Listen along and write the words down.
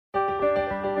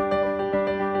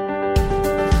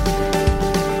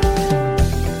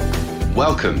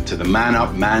Welcome to the Man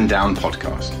Up, Man Down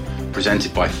podcast,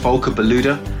 presented by Volker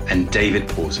Beluda and David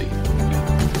Pawsey.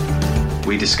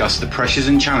 We discuss the pressures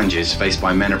and challenges faced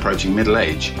by men approaching middle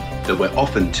age that we're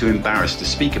often too embarrassed to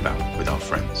speak about with our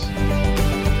friends.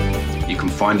 You can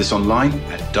find us online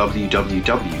at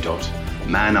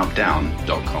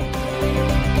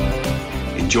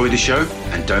www.manupdown.com. Enjoy the show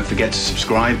and don't forget to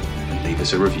subscribe and leave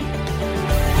us a review.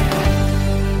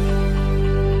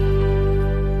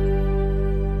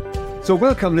 So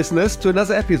welcome listeners to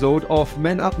another episode of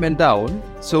Man Up, Man Down.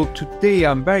 So today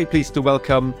I'm very pleased to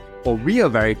welcome, or we are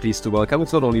very pleased to welcome,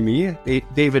 it's not only me,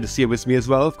 David is here with me as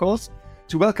well, of course,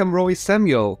 to welcome Roei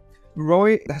Samuel.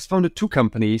 Roei has founded two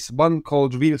companies, one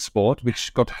called Real Sport,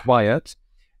 which got acquired,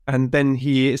 and then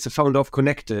he is the founder of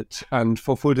Connected. And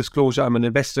for full disclosure, I'm an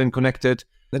investor in Connected,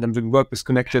 and I'm doing work with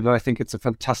Connected, and I think it's a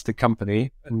fantastic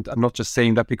company. And I'm not just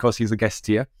saying that because he's a guest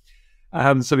here.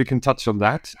 So we can touch on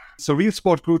that. So Real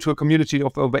Sport grew to a community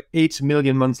of over 8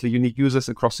 million monthly unique users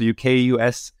across the UK,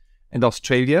 US, and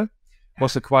Australia.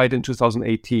 Was acquired in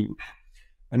 2018.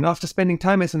 And after spending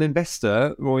time as an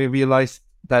investor, Roei realized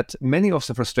that many of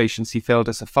the frustrations he felt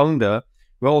as a founder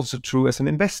were also true as an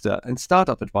investor and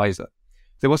startup advisor.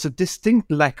 There was a distinct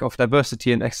lack of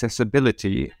diversity and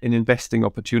accessibility in investing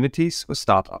opportunities for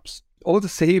startups. All the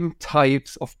same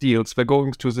types of deals were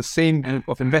going to the same group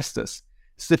of investors,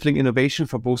 stifling innovation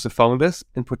for both the founders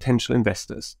and potential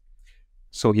investors.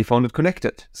 So he founded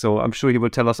Connected. So I'm sure he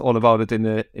will tell us all about it in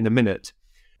a minute.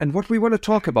 And what we want to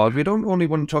talk about, we don't only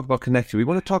want to talk about Connected, we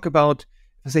want to talk about,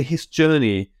 his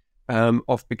journey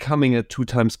of becoming a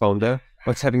 2-times founder,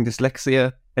 but having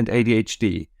dyslexia and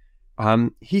ADHD.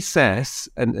 He says,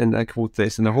 and I quote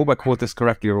this, and I hope I quote this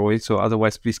correctly, Roei, so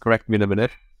otherwise please correct me in a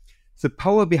minute. The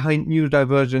power behind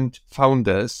neurodivergent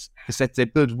founders is that they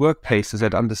build workplaces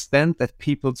that understand that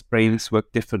people's brains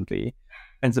work differently.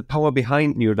 And the power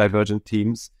behind neurodivergent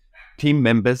team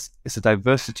members is a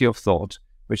diversity of thought,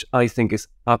 which I think is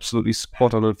absolutely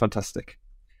spot on and fantastic.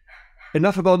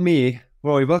 Enough about me.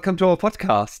 Roei, welcome to our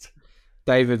podcast.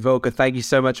 David, Volker, thank you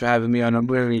so much for having me on. I'm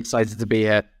really excited to be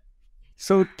here.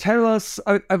 So tell us,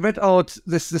 I read out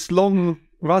this long,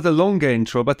 rather longer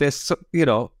intro, but there's,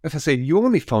 if I say you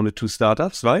only founded 2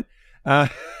 startups, right?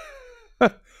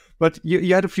 But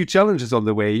you had a few challenges on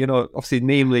the way, obviously,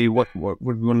 namely what we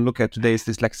want to look at today is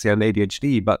dyslexia and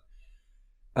ADHD, but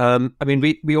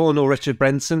we all know Richard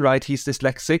Branson, right? He's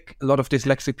dyslexic. A lot of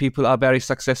dyslexic people are very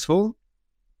successful.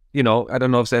 I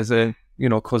don't know if there's a,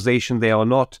 causation there or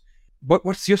not.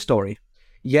 What's your story?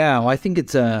 Yeah, I think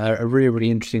it's a really,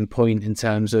 really interesting point in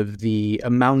terms of the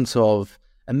amount of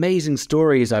amazing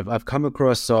stories I've come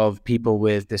across of people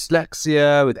with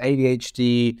dyslexia, with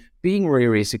ADHD, being really,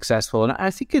 really successful. And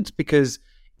I think it's because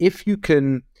if you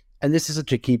can, and this is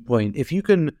such a key point, if you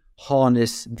can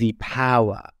harness the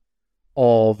power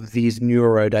of these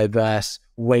neurodiverse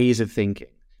ways of thinking,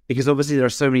 because obviously there are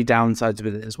so many downsides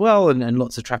with it as well, and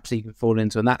lots of traps that you can fall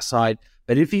into on that side.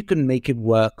 But if you can make it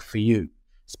work for you,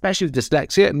 especially with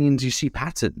dyslexia, it means you see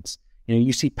patterns.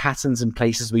 You see patterns in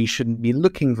places where you shouldn't be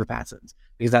looking for patterns,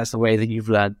 because that's the way that you've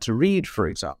learned to read, for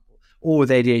example. Or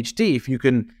with ADHD, if you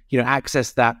can,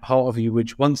 access that part of you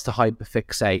which wants to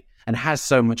hyperfixate and has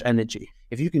so much energy,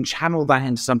 if you can channel that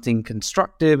into something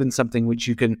constructive and something which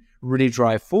you can really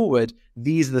drive forward,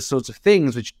 these are the sorts of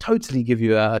things which totally give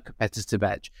you a competitive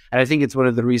edge. And I think it's one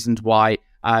of the reasons why,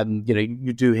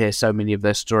 you do hear so many of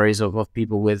those stories of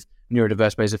people with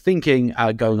neurodiverse ways of thinking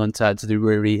going on to do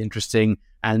really, really interesting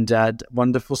and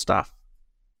wonderful stuff.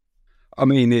 I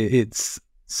mean, it's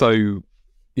so,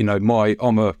 I'm a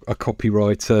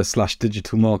copywriter /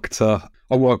 digital marketer.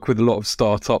 I work with a lot of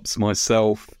startups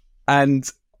myself. And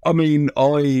I mean,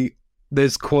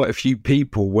 there's quite a few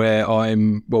people where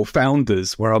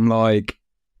founders where I'm like,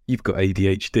 you've got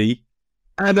ADHD.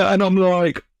 And I'm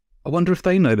like, I wonder if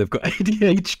they know they've got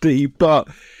ADHD. But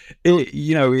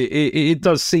it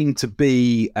does seem to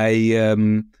be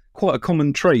quite a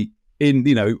common trait in,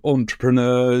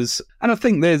 entrepreneurs. And I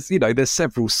think there's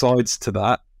several sides to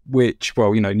that, which,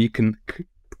 you can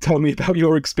tell me about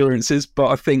your experiences. But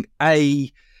I think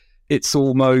it's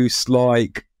almost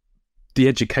like the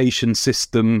education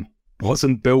system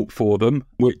wasn't built for them,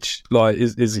 which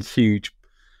is a huge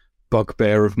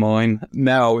bugbear of mine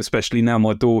now, especially now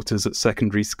my daughter's at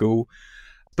secondary school.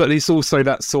 But it's also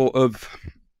that sort of,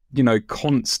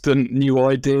 constant new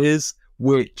ideas,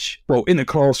 which, in a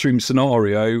classroom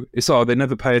scenario, it's they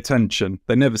never pay attention.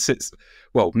 They never sit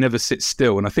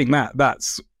still. And I think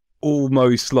that's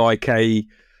almost like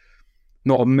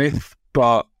not a myth,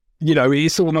 but,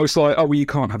 it's almost like, you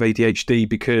can't have ADHD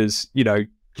because, you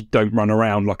don't run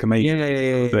around like a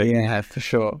maniac. Yeah, for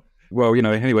sure. Well,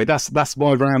 anyway, that's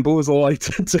my ramble, as I like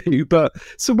to do. But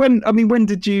so when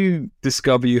did you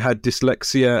discover you had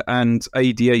dyslexia and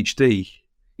ADHD?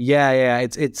 Yeah.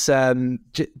 It's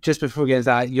just before we get into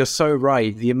that, you're so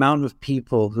right. The amount of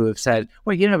people who have said,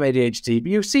 "Well, you have ADHD, but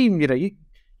you seem,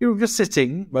 you're just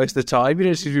sitting most of the time. You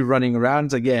don't seem to be running around."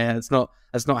 It's like, yeah, that's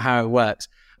not how it works.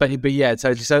 But yeah,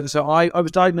 totally. So I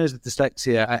was diagnosed with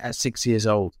dyslexia at 6 years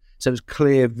old. So it was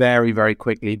clear very, very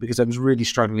quickly because I was really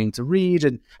struggling to read.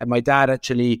 And my dad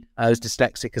actually was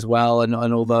dyslexic as well. And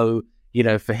although,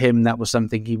 for him, that was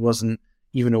something he wasn't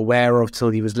even aware of till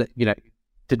he was,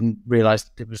 didn't realize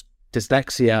it was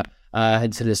dyslexia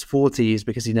until his 40s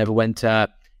because he never went to,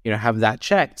 have that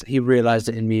checked. He realized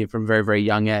it in me from a very, very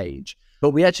young age. But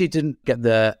we actually didn't get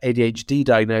the ADHD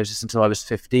diagnosis until I was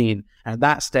 15. And at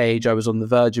that stage, I was on the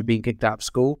verge of being kicked out of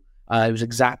school. It was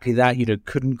exactly that,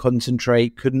 couldn't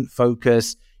concentrate, couldn't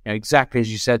focus, exactly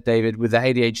as you said, David, with the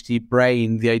ADHD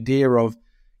brain, the idea of,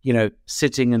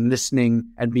 sitting and listening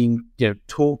and being,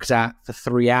 talked at for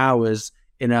 3 hours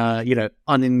in a,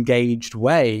 unengaged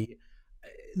way.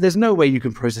 There's no way you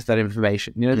can process that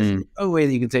information. There's no way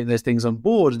that you can take those things on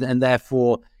board. And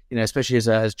therefore, especially as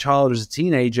a child, as a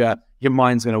teenager, your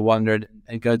mind's going to wander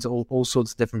and go to all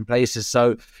sorts of different places.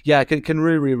 So yeah, I can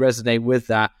really resonate with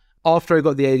that. After I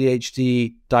got the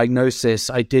ADHD diagnosis,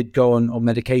 I did go on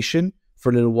medication for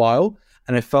a little while.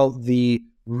 And I felt the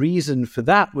reason for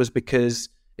that was because,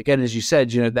 again, as you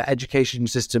said, the education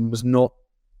system was not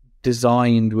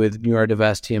designed with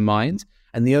neurodiversity in mind.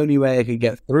 And the only way I could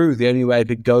get through, the only way I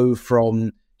could go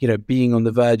from, being on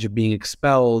the verge of being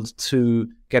expelled to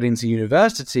getting to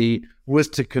university was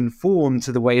to conform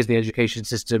to the ways the education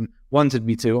system wanted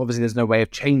me to. Obviously, there's no way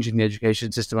of changing the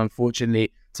education system,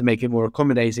 unfortunately, to make it more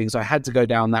accommodating. So I had to go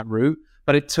down that route,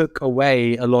 but it took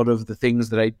away a lot of the things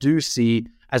that I do see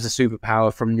as a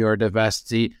superpower from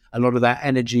neurodiversity. A lot of that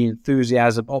energy,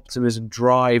 enthusiasm, optimism,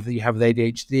 drive that you have with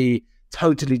ADHD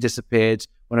totally disappeared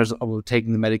when I was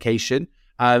taking the medication.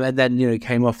 And then,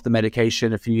 came off the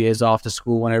medication a few years after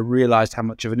school when I realized how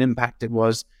much of an impact it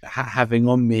was having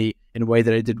on me in a way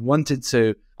that I didn't want it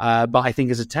to. But I think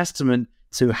it's a testament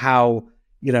to how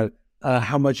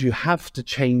much you have to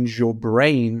change your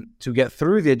brain to get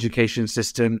through the education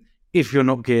system if you're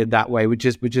not geared that way, which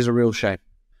is a real shame.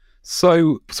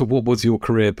 So what was your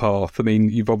career path? I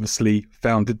mean, you've obviously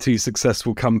founded 2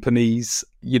 successful companies.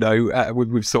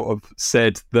 We've sort of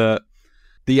said that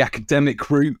the academic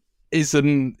route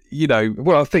isn't,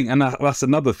 I think, and that's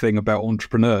another thing about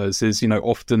entrepreneurs is,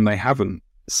 often they haven't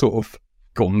sort of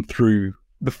gone through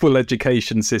the full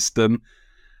education system.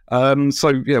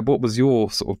 What was your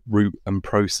sort of route and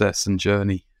process and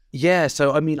journey? Yeah,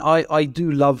 so I do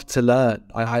love to learn.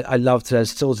 I love to learn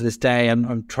still to this day.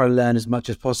 I'm trying to learn as much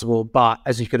as possible, but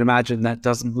as you can imagine, that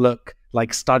doesn't look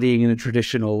like studying in a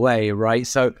traditional way, right?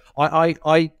 So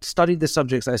I studied the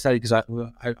subjects I studied because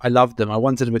I loved them. I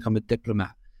wanted to become a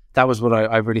diplomat. That was what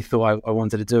I really thought I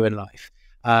wanted to do in life.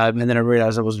 And then I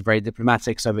realized I wasn't very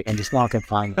diplomatic, so I became this market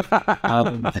flying. But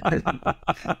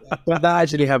that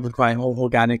actually happened quite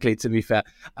organically, to be fair.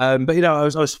 But I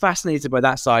was fascinated by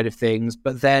that side of things.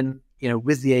 But then,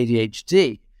 with the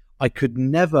ADHD, I could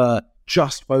never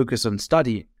just focus on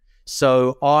studying.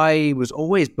 So I was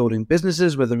always building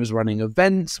businesses, whether it was running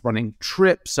events, running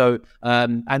trips. So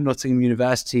at Nottingham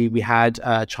University, we had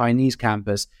a Chinese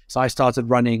campus. So I started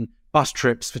running bus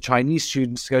trips for Chinese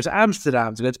students to go to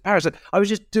Amsterdam, to go to Paris. I was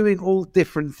just doing all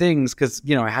different things because,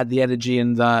 I had the energy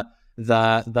and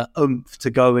the oomph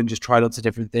to go and just try lots of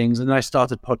different things. And then I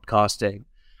started podcasting.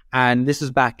 And this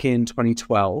was back in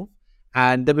 2012.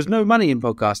 And there was no money in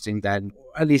podcasting then,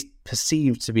 or at least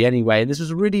perceived to be anyway. And this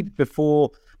was really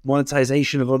before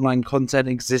monetization of online content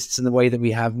exists in the way that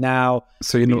we have now.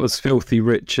 So you're not as filthy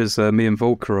rich as me and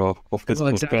Volker are off this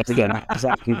podcast.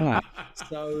 Exactly that.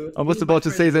 So I was about to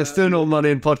say there's still no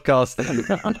money in podcasting.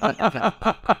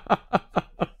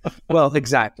 Well,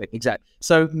 exactly.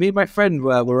 So me and my friend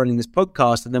were running this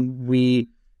podcast, and then we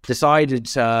decided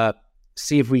to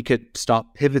see if we could start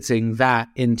pivoting that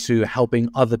into helping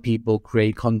other people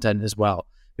create content as well.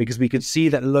 Because we could see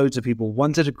that loads of people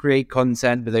wanted to create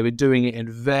content, but they were doing it in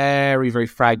very, very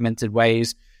fragmented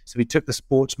ways. So we took the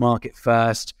sports market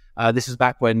first. This was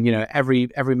back when, every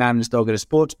man and his dog had a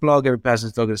sports blog, every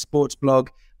person's dog had a sports blog,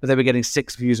 but they were getting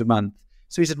 6 views a month.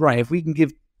 So we said, right, if we can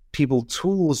give people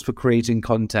tools for creating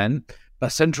content,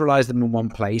 but centralize them in one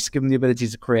place, give them the ability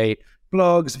to create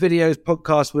blogs, videos,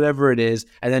 podcasts, whatever it is,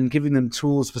 and then giving them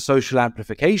tools for social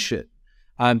amplification.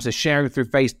 So sharing through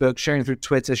Facebook, sharing through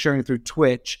Twitter, sharing through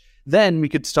Twitch, then we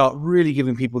could start really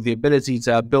giving people the ability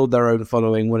to build their own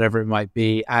following, whatever it might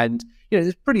be. And,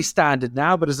 it's pretty standard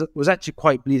now, but it was actually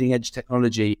quite bleeding edge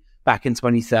technology back in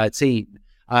 2013.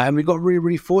 And we got really,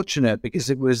 really fortunate because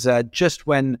it was just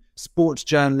when sports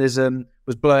journalism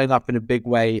was blowing up in a big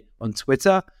way on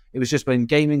Twitter. It was just when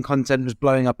gaming content was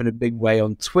blowing up in a big way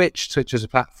on Twitch. Twitch was a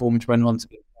platform which went on to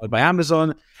be acquired by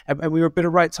Amazon. And we were a bit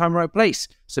of right time, right place.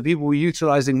 So people were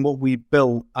utilizing what we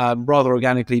built rather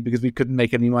organically because we couldn't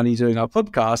make any money doing our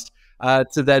podcast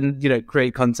to then,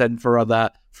 create content for other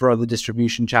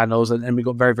distribution channels. And we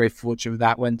got very, very fortunate with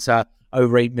that. Went to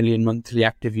over 8 million monthly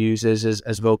active users,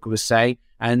 as Volker was saying,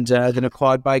 and then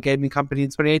acquired by a gaming company in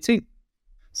 2018.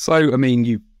 So, I mean,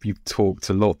 you've talked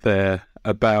a lot there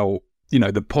about,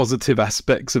 the positive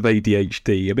aspects of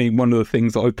ADHD. I mean, one of the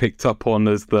things that I picked up on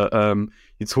is that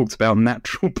you talked about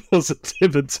natural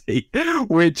positivity,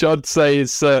 which I'd say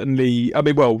is certainly,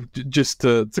 just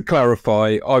to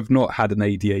clarify, I've not had an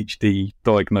ADHD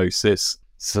diagnosis.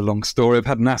 It's a long story. I've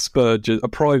had a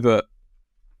private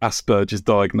Asperger's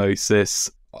diagnosis.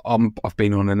 I've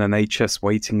been on an NHS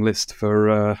waiting list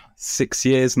for 6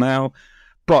 years now.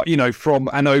 But,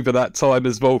 over that time,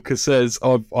 as Volker says,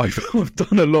 I've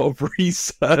done a lot of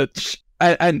research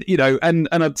and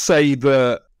I'd say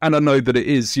that, and I know that it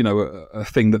is, a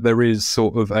thing that there is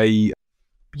sort of a,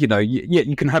 you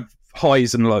can have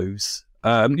highs and lows,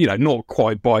 not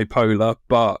quite bipolar,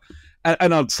 but,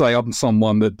 and I'd say I'm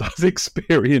someone that does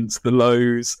experience the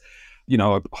lows.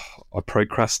 I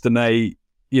procrastinate,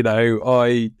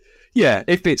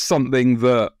 if it's something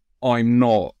that I'm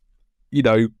not,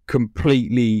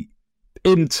 completely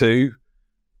into,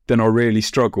 then I really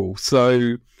struggle.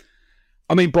 So,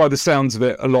 I mean, by the sounds of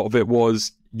it, a lot of it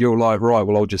was, you're like, right,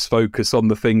 well, I'll just focus on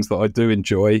the things that I do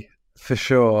enjoy. For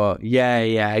sure.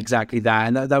 Yeah, exactly that.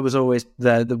 And that was always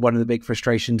the one of the big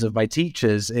frustrations of my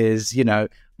teachers is,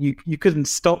 you couldn't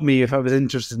stop me if I was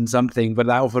interested in something, but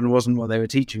that often wasn't what they were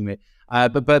teaching me.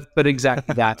 But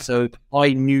exactly that. So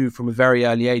I knew from a very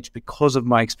early age, because of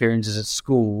my experiences at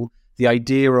school, the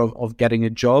idea of getting a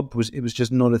job was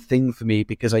just not a thing for me,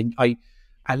 because I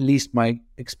at least my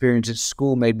experience at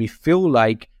school made me feel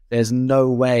like there's no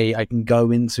way I can go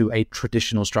into a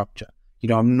traditional structure.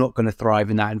 I'm not going to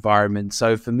thrive in that environment.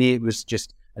 So for me, it was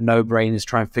just a no-brainer to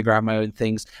try and figure out my own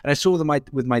things. And I saw them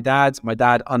with my dad. My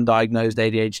dad, undiagnosed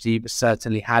ADHD, but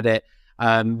certainly had it.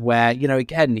 Where,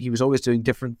 again, he was always doing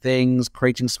different things,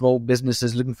 creating small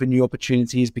businesses, looking for new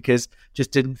opportunities because just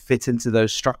didn't fit into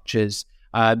those structures.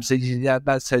 So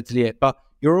that's totally it. But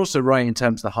you're also right in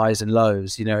terms of the highs and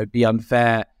lows. It'd be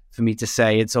unfair for me to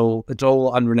say it's all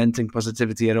unrelenting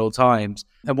positivity at all times.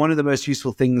 And one of the most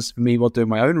useful things for me while doing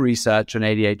my own research on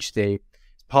ADHD,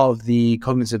 part of the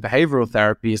cognitive behavioral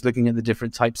therapy, is looking at the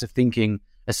different types of thinking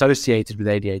associated with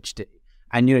ADHD.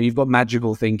 And, you've got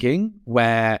magical thinking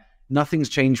where nothing's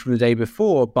changed from the day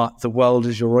before, but the world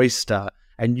is your oyster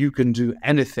and you can do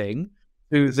anything.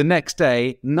 To the next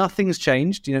day, nothing's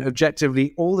changed.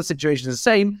 Objectively, all the situations are the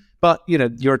same, but,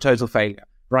 you're a total failure,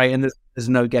 right? And there's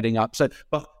no getting up. So,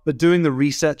 but doing the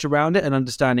research around it and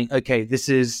understanding, okay, this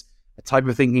is a type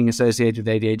of thinking associated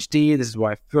with ADHD. This is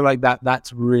why I feel like that.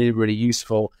 That's really, really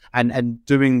useful. And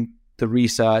doing the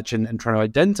research and trying to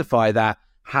identify that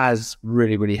has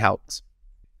really, really helped.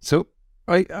 So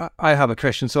I have a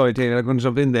question. Sorry, Daniel, I'm going to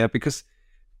jump in there because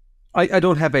I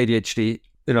don't have ADHD.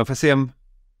 If I say I'm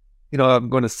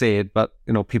going to say it, but,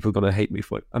 people are going to hate me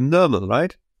for it. I'm normal,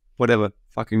 right? Whatever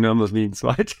fucking normal means,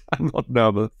 right? I'm not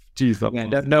normal. Jeez.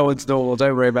 No one's normal.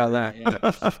 Don't worry about that.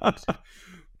 Yeah.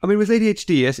 I mean, with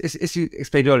ADHD, as you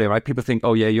explained earlier, right? People think,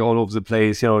 oh yeah, you're all over the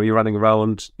place. You're running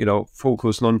around.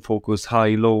 Focus, non-focus,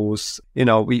 high, lows. We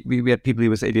had people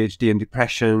with ADHD and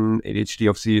depression, ADHD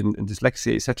obviously and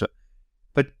dyslexia, etc.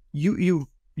 But you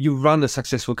run a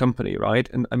successful company, right?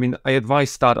 And I mean, I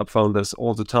advise startup founders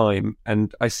all the time,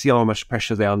 and I see how much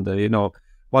pressure they're under.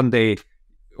 One day,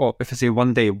 or if I say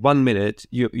 1 day, 1 minute,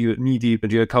 you're knee deep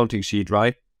into your accounting sheet,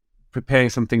 right? Preparing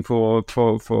something for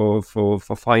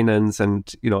finance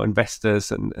and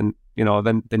investors and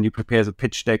then you prepare the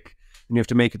pitch deck and you have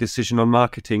to make a decision on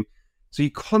marketing. So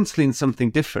you're constantly in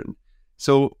something different.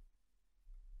 So,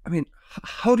 I mean,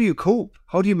 how do you cope?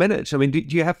 How do you manage? I mean, do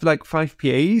you have like 5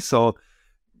 PAs or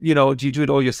do you do it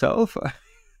all yourself?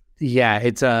 Yeah,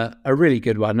 it's a really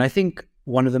good one. I think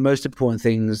one of the most important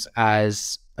things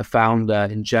as a founder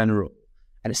in general,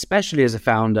 and especially as a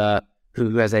founder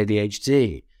who has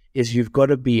ADHD, is you've got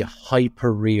to be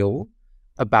hyper real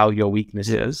about your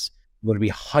weaknesses. You've got to be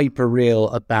hyper real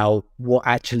about what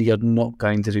actually you're not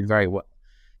going to do very well.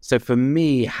 So for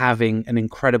me, having an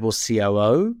incredible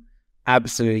COO,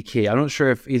 absolutely key. I'm not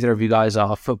sure if either of you guys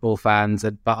are football fans,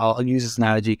 but I'll use this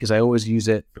analogy because I always use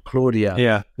it for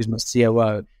Claudia, who's my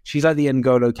COO. She's like the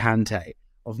N'Golo Kante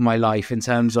of my life in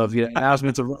terms of, it allows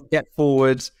me to get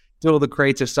forwards, do all the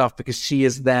creative stuff because she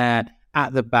is there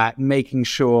at the back, making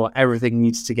sure everything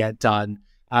needs to get done.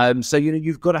 So,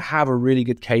 you've got to have a really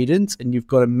good cadence, and you've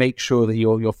got to make sure that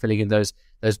you're filling in those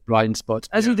blind spots,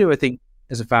 as you do, I think,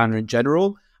 as a founder in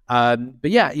general.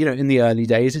 But yeah, in the early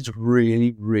days, it's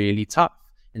really, really tough.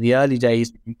 In the early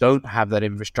days, you don't have that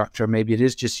infrastructure. Maybe it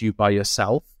is just you by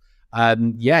yourself.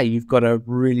 You've got to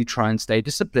really try and stay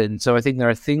disciplined. So I think there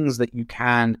are things that you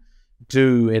can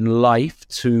do in life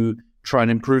to try and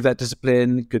improve that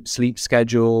discipline, good sleep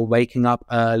schedule, waking up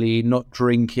early, not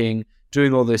drinking,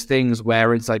 doing all those things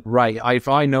where it's like, right, if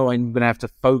I know I'm going to have to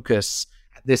focus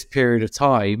at this period of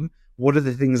time, what are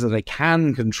the things that I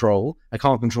can control? I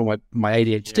can't control my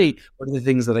ADHD. Yeah. What are the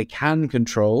things that I can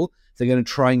control? They're going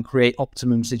to try and create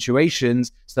optimum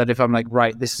situations so that if I'm like,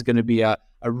 right, this is going to be a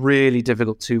really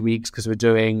difficult 2 weeks because we're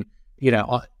doing,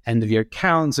 end of year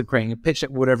accounts or creating a pitch deck,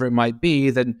 whatever it might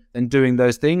be, then doing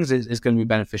those things is going to be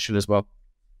beneficial as well.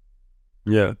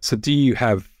 Yeah. So do you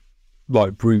have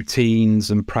like routines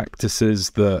and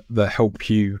practices that help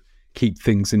you keep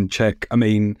things in check? I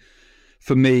mean,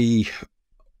 for me,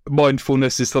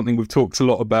 mindfulness is something we've talked a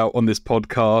lot about on this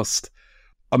podcast.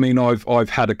 I mean, I've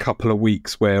had a couple of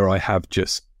weeks where I have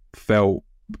just felt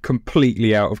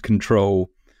completely out of control.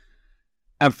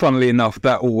 And funnily enough,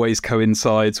 that always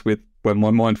coincides with when my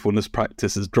mindfulness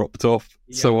practice has dropped off.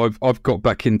 Yeah. So I've got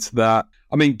back into that.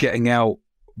 I mean, getting out,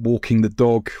 walking the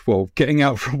dog, getting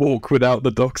out for a walk without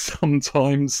the dog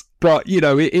sometimes. But,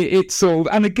 it's sort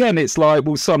of, and again, it's like,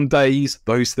 well, some days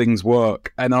those things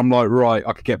work. And I'm like, right,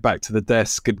 I could get back to the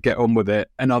desk and get on with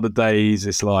it. And other days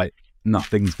it's like,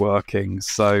 nothing's working.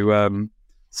 So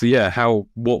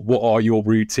what are your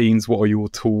routines? What are your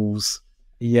tools?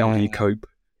 How do you cope?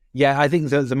 Yeah, I think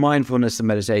the mindfulness and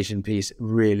meditation piece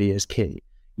really is key.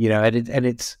 And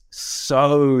it's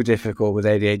so difficult with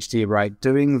ADHD, right?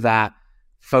 Doing that,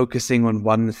 focusing on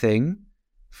one thing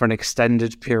for an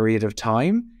extended period of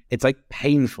time, it's like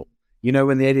painful.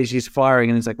 When the ADHD is firing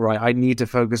and it's like, right, I need to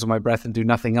focus on my breath and do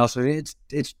nothing else. It's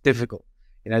difficult.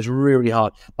 It's really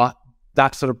hard. But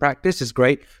that sort of practice is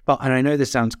great. And I know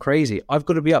this sounds crazy. I've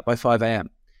got to be up by 5 a.m.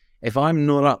 If I'm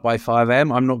not up by 5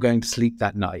 a.m., I'm not going to sleep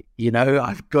that night.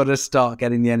 I've got to start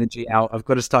getting the energy out. I've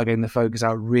got to start getting the focus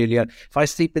out really early. If I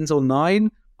sleep until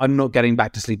 9, I'm not getting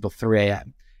back to sleep till 3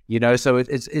 a.m. So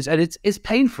it's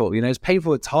painful. It's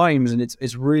painful at times, and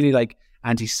it's really like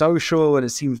antisocial, and it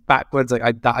seems backwards. Like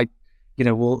I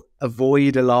will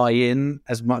avoid a lie-in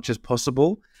as much as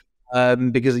possible.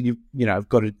 Because I've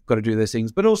got to do those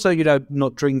things, but also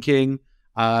not drinking,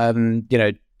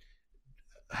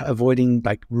 avoiding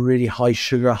like really high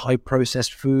sugar, high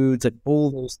processed foods, like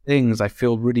all those things I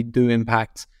feel really do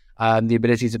impact the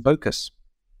ability to focus.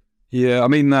 Yeah, I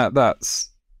mean I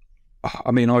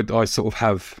sort of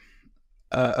have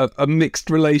a mixed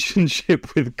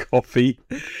relationship with coffee,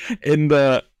 in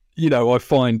that I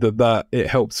find that it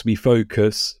helps me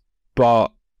focus, but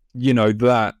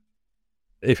that.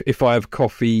 If I have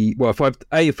coffee, if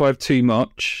I have too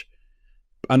much,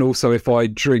 and also if I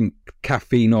drink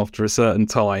caffeine after a certain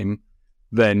time,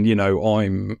 then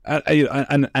I'm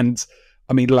and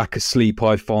I mean, lack of sleep,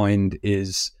 I find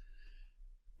is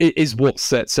what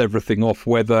sets everything off.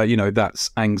 Whether that's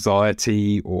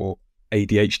anxiety or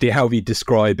ADHD, however you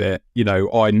describe it,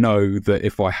 I know that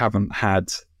if I haven't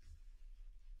had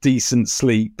decent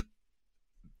sleep,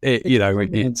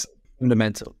 it's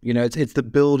fundamental. It's the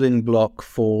building block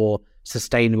for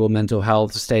sustainable mental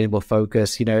health, sustainable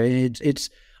focus. I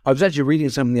was actually reading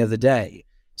something the other day.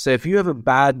 So if you have a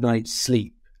bad night's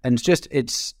sleep, and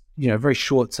it's very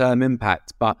short-term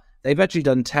impact, but they've actually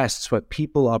done tests where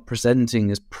people are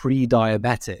presenting as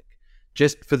pre-diabetic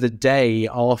just for the day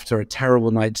after a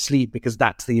terrible night's sleep, because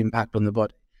that's the impact on the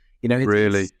body.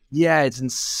 Really? It's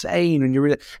insane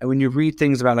when you read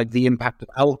things about like the impact of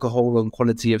alcohol on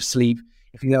quality of sleep.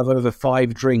 If you have over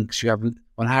 5 drinks, you have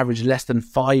on average less than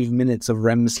 5 minutes of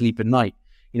REM sleep a night.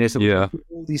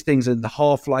 All these things, and the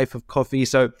half-life of coffee.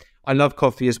 So I love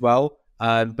coffee as well,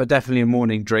 but definitely a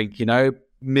morning drink.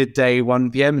 Midday,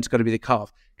 1 p.m. it's got to be the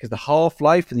cutoff, because the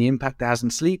half-life and the impact it has on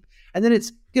sleep. And then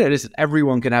it's listen,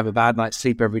 everyone can have a bad night's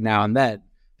sleep every now and then,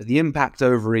 but the impact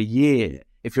over a year,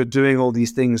 if you're doing all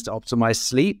these things to optimize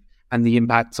sleep, and the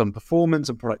impacts on performance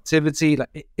and productivity,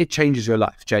 like it changes your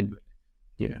life genuinely.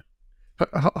 Yeah.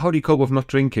 How do you cope with not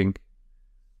drinking?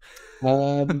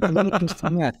 No,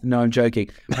 I'm joking.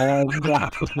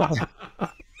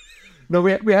 No,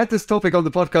 we had this topic on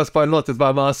the podcast quite a lot. That's why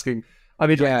I'm asking. I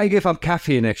mean, I gave up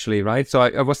caffeine actually, right? So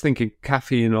I was thinking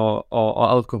caffeine or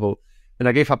alcohol, and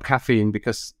I gave up caffeine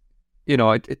because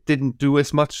it didn't do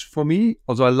as much for me.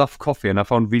 Although I love coffee, and I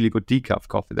found really good decaf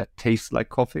coffee that tastes like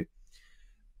coffee.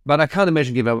 But I can't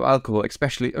imagine giving up alcohol,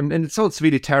 especially, and it sounds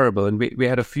really terrible. And we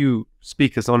had a few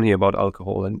speakers on here about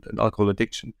alcohol and alcohol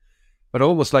addiction. But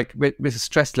almost like with the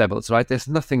stress levels, right? There's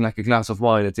nothing like a glass of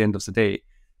wine at the end of the day.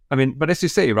 I mean, but as you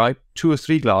say, right, 2 or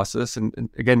 3 glasses, and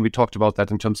again, we talked about that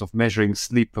in terms of measuring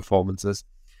sleep performances.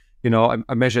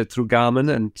 I measure it through Garmin,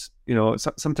 and,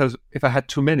 sometimes if I had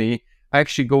too many, I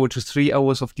actually go into 3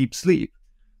 hours of deep sleep.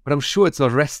 But I'm sure it's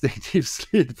not resting deep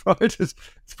sleep, right? It's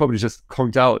probably just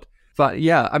conked out. But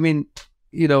yeah, I mean,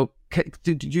 do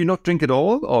you not drink at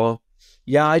all, or?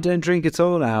 Yeah, I don't drink at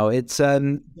all now. It's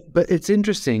but it's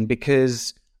interesting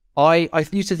because I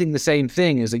used to think the same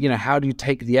thing, is that, how do you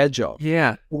take the edge off?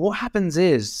 Yeah. What happens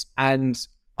is, and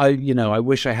I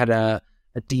wish I had a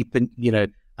deep,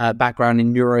 background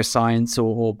in neuroscience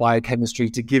or biochemistry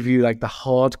to give you like the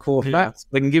hardcore facts.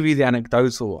 I can give you the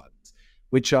anecdotal ones,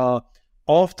 which are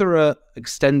after a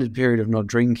extended period of not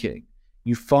drinking,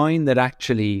 you find that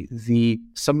actually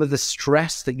some of the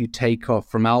stress that you take off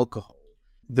from alcohol,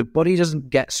 the body doesn't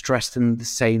get stressed in the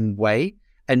same way,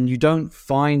 and you don't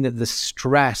find that the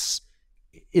stress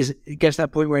it gets to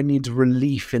that point where it needs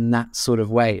relief in that sort of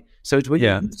way. So it's when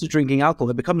you're used to drinking alcohol,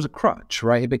 it becomes a crutch,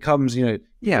 right? It becomes,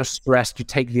 you're stressed, you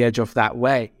take the edge off that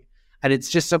way. And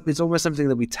it's almost something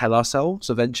that we tell ourselves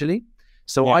eventually.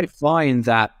 So I find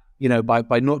that,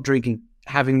 by not drinking,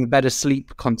 having better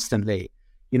sleep constantly,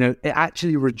 it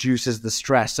actually reduces the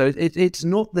stress. So it's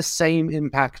not the same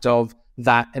impact of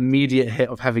that immediate hit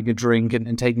of having a drink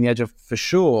and taking the edge off for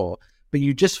sure. But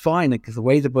you just find like the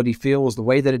way the body feels, the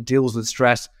way that it deals with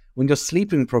stress when you're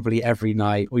sleeping properly every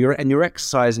night, or you're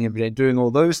exercising every day, doing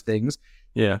all those things.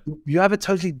 Yeah, you have a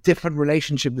totally different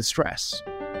relationship with stress.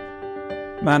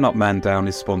 Man Up, Man Down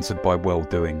is sponsored by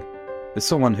Welldoing. As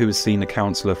someone who has seen a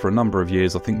counsellor for a number of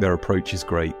years, I think their approach is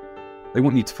great. They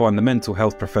want you to find the mental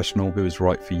health professional who is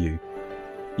right for you.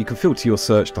 You can filter your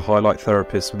search to highlight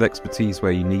therapists with expertise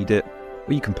where you need it,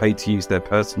 or you can pay to use their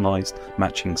personalised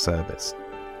matching service.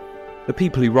 The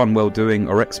people who run Welldoing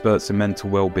are experts in mental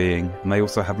well-being, and they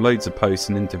also have loads of posts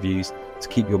and interviews to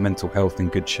keep your mental health in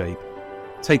good shape.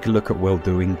 Take a look at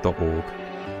welldoing.org.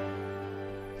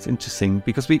 It's interesting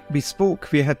because we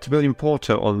had William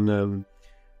Porter on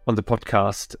the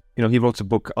podcast. He wrote a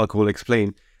book, Alcohol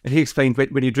Explained, and he explained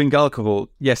when you drink alcohol,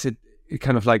 yes, it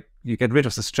kind of like you get rid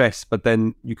of the stress, but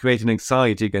then you create an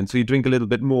anxiety again. So you drink a little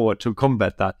bit more to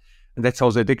combat that, and that's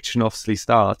how the addiction obviously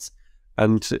starts.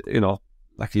 And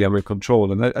luckily I'm in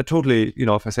control. And I totally,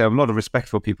 if I say I have a lot of respect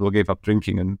for people who gave up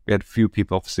drinking, and we had a few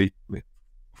people, obviously,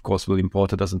 of course, William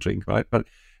Porter doesn't drink, right? But,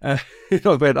 we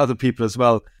had other people as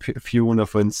well. Fiona,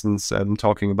 for instance,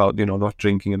 talking about, not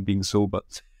drinking and being sober.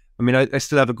 I mean, I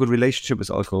still have a good relationship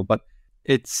with alcohol, but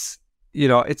it's,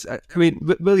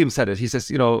 William said it. He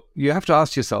says, you have to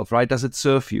ask yourself, right, does it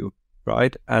serve you,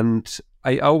 right? And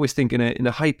I always think in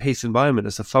a high-paced environment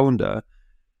as a founder,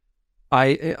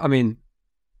 I mean,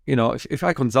 if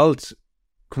I consult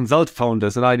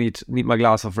founders and I need my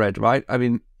glass of red, right? I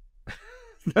mean,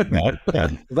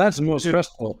 that's more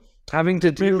stressful. Having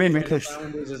to deal with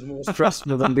founders is more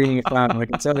stressful than being a founder. I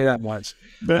can tell you that much.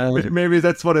 Maybe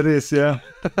that's what it is. Yeah.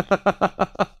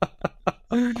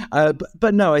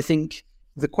 But no, I think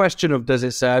the question of does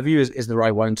it serve you is the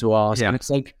right one to ask. Yeah. And it's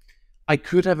like, I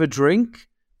could have a drink,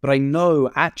 but I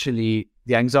know actually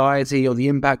the anxiety or the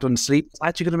impact on sleep is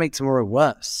actually going to make tomorrow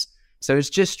worse. So it's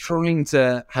just trying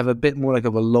to have a bit more like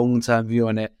of a long-term view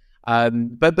on it.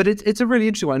 But it's a really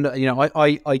interesting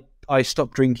one. I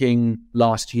stopped drinking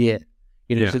last year.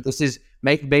 So this is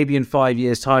maybe in 5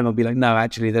 years' time, I'll be like, no,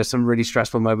 actually, there's some really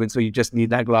stressful moments where you just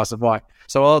need that glass of wine.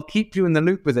 So I'll keep you in the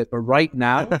loop with it. But right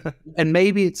now, and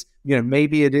maybe it's,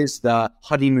 maybe it is the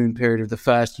honeymoon period of the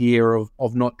first year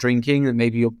of not drinking, and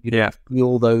maybe you'll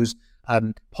feel those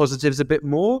positives a bit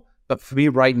more. But for me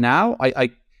right now,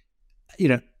 I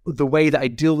the way that I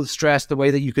deal with stress, the way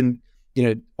that you can,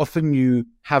 often you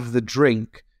have the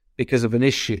drink because of an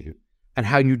issue, and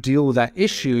how you deal with that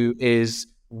issue is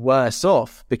worse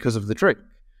off because of the drink,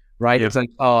 right? Yeah. It's like,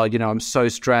 I'm so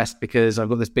stressed because I've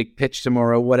got this big pitch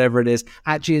tomorrow, whatever it is.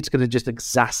 Actually, it's going to just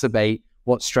exacerbate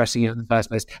what's stressing you in the first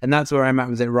place. And that's where I'm at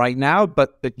with it right now.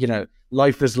 But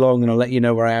life is long, and I'll let you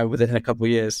know where I am with it in a couple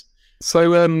of years.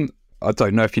 So I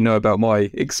don't know if you know about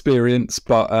my experience,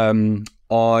 but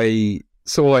I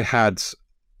had,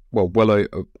 well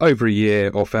over a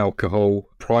year off alcohol,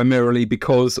 primarily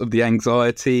because of the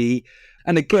anxiety.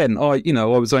 And again, I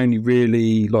was only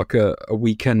really like a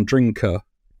weekend drinker.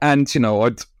 And,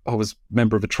 I was a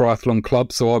member of a triathlon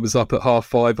club, so I was up at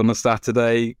 5:30 on a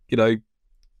Saturday,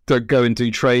 don't go and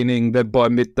do training. Then by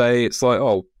midday, it's like,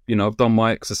 I've done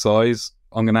my exercise.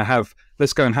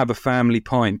 Let's go and have a family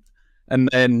pint. And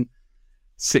then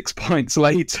 6 pints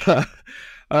later.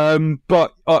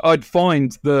 But I'd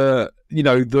find the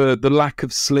lack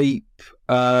of sleep,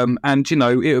 and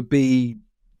it would be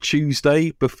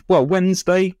Tuesday,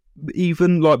 Wednesday,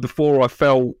 even like before I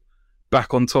felt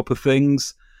back on top of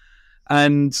things.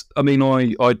 And I mean,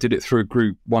 I did it through a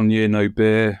group 1 year, no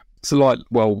beer. So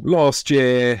last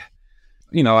year,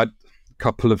 I had a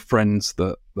couple of friends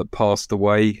that passed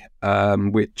away,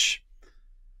 which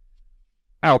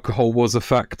alcohol was a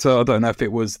factor. I don't know if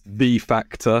it was the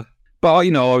factor. But,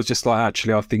 I was just like,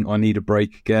 actually, I think I need a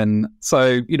break again.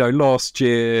 So, last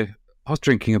year, I was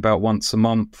drinking about once a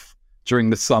month. During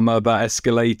the summer, that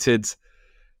escalated.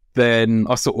 Then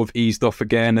I sort of eased off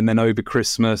again. And then over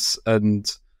Christmas,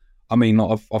 and I mean,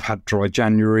 I've had dry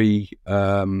January.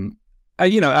 And,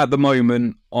 at the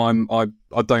moment, I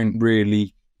don't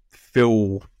really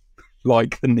feel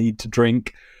like the need to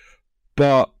drink.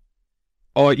 But,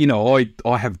 I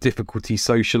have difficulty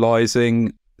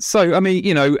socialising. So, I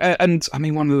mean, and I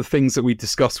mean, one of the things that we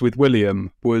discussed with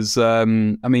William was,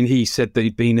 he said that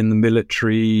he'd been in the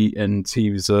military and he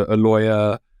was a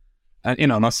lawyer. And,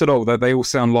 and I said, they all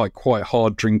sound like quite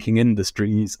hard drinking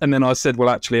industries. And then I said, well,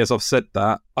 actually, as I've said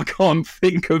that, I can't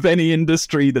think of any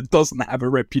industry that doesn't have a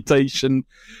reputation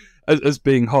as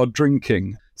being hard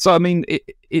drinking. So, I mean,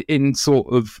 in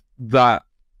sort of that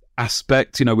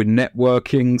aspect, with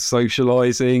networking,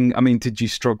 socialising, I mean, did you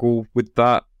struggle with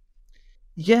that?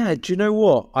 Yeah, do you know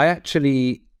what? I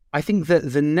think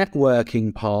that the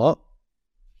networking part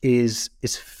is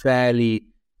fairly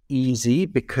easy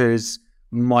because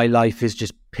my life is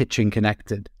just pitching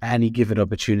connected at any given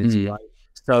opportunity, right?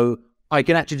 So I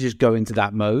can actually just go into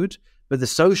that mode, but the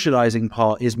socializing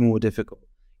part is more difficult,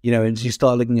 and you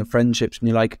start looking at friendships and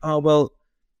you're like, oh, well,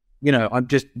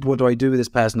 what do I do with this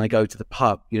person? I go to the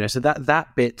pub, so that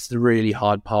bit's the really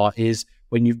hard part is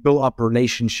when you've built up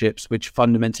relationships which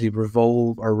fundamentally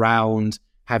revolve around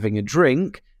having a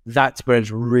drink, that's where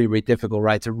it's really, really difficult,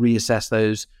 right, to reassess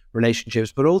those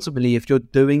relationships. But ultimately, if you're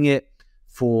doing it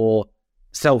for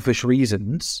selfish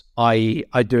reasons, i.e.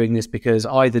 I'm doing this because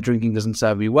either drinking doesn't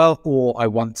serve me well, or I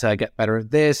want to get better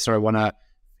at this, or I want to,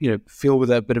 feel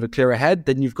with a bit of a clearer head,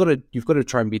 then you've got to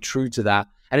try and be true to that.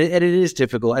 And it is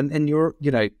difficult. And you're,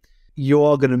 you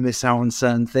are going to miss out on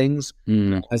certain things.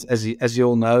 As you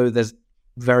all know, there's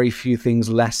very few things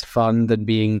less fun than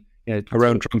being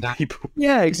around drunk people.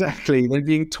 Yeah, exactly. Than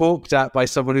being talked at by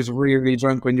someone who's really, really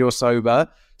drunk when you're sober.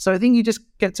 So I think you just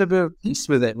get to be at peace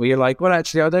with it, where you're like, well,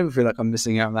 actually, I don't feel like I'm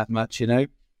missing out that much,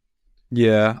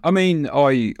 Yeah, I mean,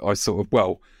 I sort of,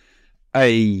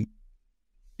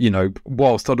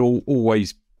 whilst I'd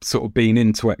always sort of been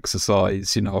into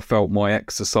exercise, I felt my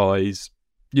exercise,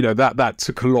 that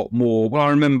took a lot more. Well, I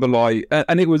remember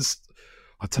and it was,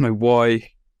 I don't know why,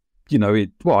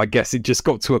 I guess it just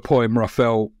got to a point where I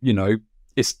felt,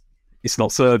 it's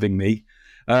not serving me.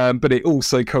 But it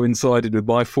also coincided with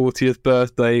my 40th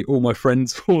birthday, all my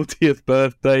friends' 40th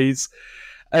birthdays.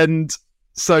 And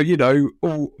so,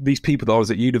 all these people that I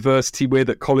was at university with,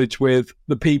 at college with,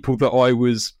 the people that I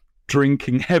was been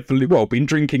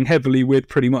drinking heavily with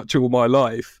pretty much all my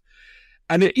life.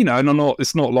 And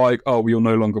it's not like, oh, you're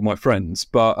no longer my friends.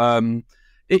 But I'd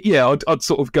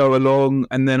sort of go along,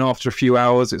 and then after a few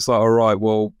hours, it's like, all right,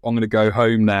 well, I'm going to go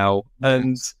home now.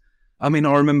 And I mean,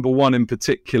 I remember one in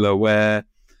particular where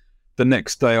the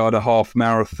next day I had a half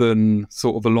marathon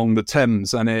sort of along the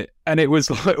Thames, and it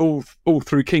was like all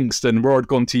through Kingston, where I'd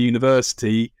gone to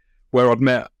university, where I'd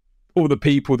met all the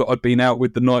people that I'd been out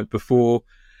with the night before.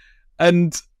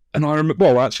 And I remember,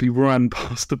 I actually ran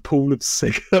past a pool of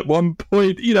cig at one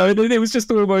point, and it was just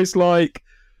almost like,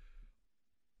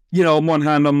 on one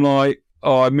hand, I'm like,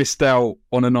 oh, I missed out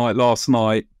on a night last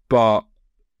night, but,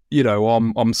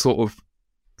 I'm sort of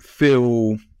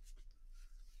feel...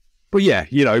 But yeah,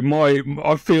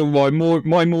 I feel my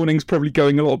morning's probably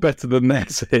going a lot better than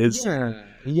theirs is.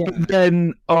 Yeah. But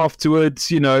then afterwards,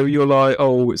 you're like,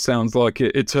 oh, it sounds like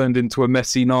it turned into a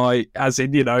messy night, as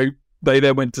in, they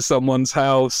then went to someone's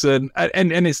house and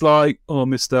it's like, oh, I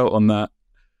missed out on that.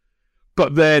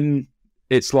 But then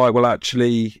it's like, well,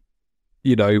 actually,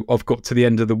 I've got to the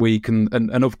end of the week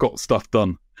and I've got stuff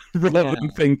done. Rather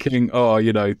than thinking, oh,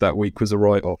 that week was a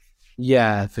write-off.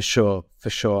 Yeah, for sure.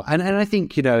 And I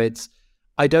think,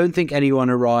 I don't think anyone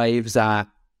arrives at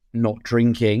not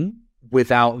drinking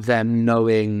without them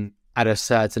knowing at a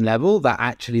certain level that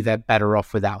actually they're better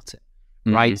off without it,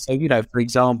 right? So, for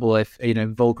example, if,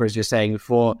 Volker, as you're saying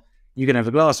before, you can have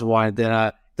a glass of wine at dinner,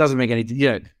 it doesn't make any,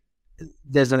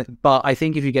 but I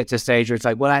think if you get to a stage where it's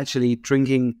like, well, actually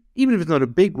drinking, even if it's not a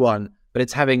big one, but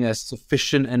it's having a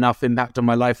sufficient enough impact on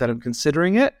my life that I'm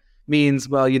considering it, means,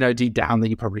 well, deep down that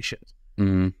you probably should.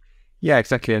 Mm. Yeah,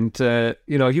 exactly. And,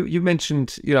 you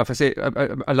mentioned, if I say,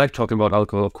 I like talking about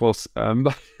alcohol, of course,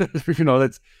 but,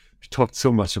 we talked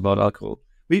so much about alcohol.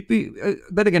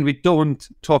 Then again, we don't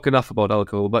talk enough about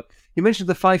alcohol, but you mentioned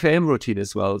the 5 a.m. routine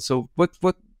as well. So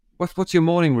what's your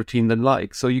morning routine then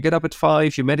like? So you get up at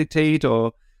 5, you meditate,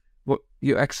 or what,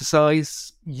 you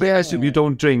exercise? Yeah. I assume you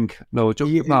don't drink. No, get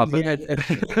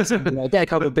a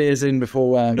couple of beers in before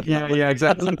work. Yeah,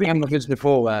 exactly.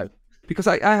 Before work. Because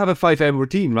I have a 5 a.m.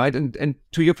 routine, right? And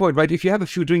to your point, right? If you have a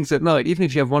few drinks at night, even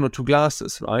if you have 1 or 2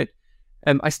 glasses, right?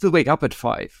 I still wake up at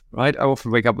 5, right? I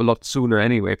often wake up a lot sooner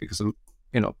anyway because of,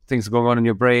 things are going on in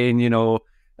your brain,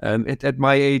 at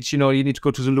my age, you need to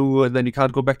go to the loo and then you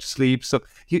can't go back to sleep. So,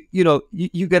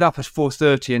 you get up at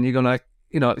 4:30 and you're going like,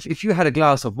 if you had a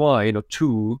glass of wine or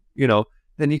 2,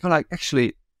 then you go like,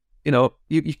 actually,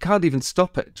 you can't even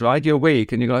stop it, right? You're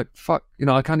awake and you're like, fuck,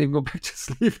 I can't even go back to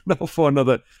sleep now for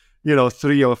another,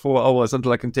 3 or 4 hours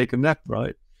until I can take a nap,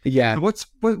 right? Yeah. So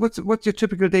what's your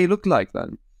typical day look like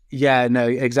then? Yeah, no,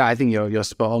 exactly. I think you're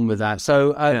spot on with that.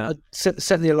 So I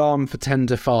set the alarm for 10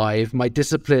 to 5. My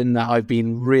discipline that I've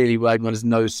been really working on is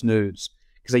no snooze,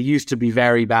 because I used to be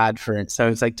very bad for it. So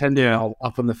it's like 10 to 5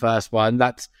 up on the first one.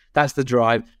 That's the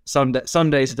drive. Some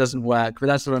days it doesn't work, but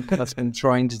that's what I've been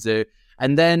trying to do.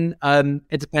 And then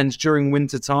it depends. During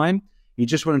winter time, you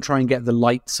just want to try and get the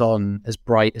lights on as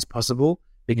bright as possible,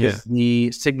 because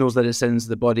the signals that it sends to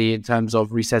the body in terms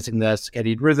of resetting their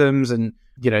circadian rhythms and,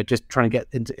 just trying to get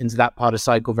into that part of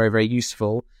cycle, very, very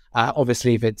useful.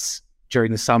 Obviously, if it's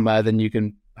during the summer, then you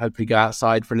can hopefully go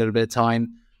outside for a little bit of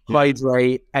time,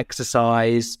 hydrate,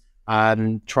 exercise, try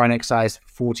and exercise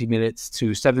 40 minutes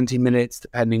to 70 minutes,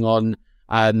 depending on,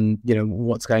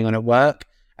 what's going on at work.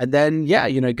 And then,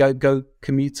 go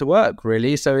commute to work,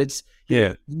 really. So it's,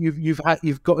 you've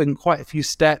gotten quite a few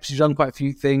steps, you've done quite a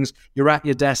few things. You're at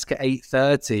your desk at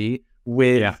 8:30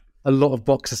 with a lot of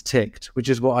boxes ticked, which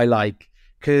is what I like,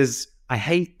 because I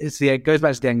hate it goes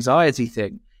back to the anxiety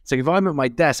thing. So if I'm at my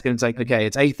desk and it's like, okay,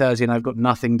 it's 8:30 and I've got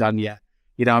nothing done yet,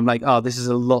 I'm like, oh, this is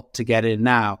a lot to get in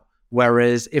now.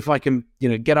 Whereas if I can,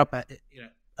 get up at,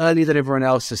 earlier than everyone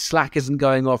else, so Slack isn't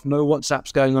going off, no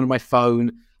WhatsApp's going on my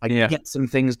phone, I can get some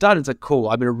things done. It's like, cool,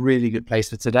 I'm in a really good place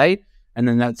for today. And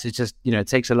then it just, it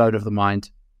takes a load of the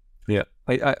mind. Yeah,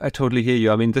 I totally hear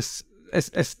you. I mean, this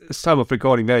as time of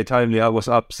recording, very timely. I was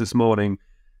up this morning,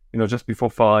 just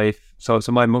before 5. So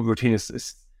my routine is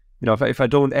if I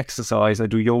don't exercise, I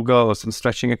do yoga or some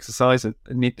stretching exercise. I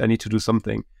need to do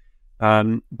something.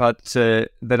 But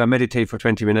then I meditate for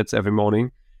 20 minutes every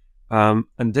morning.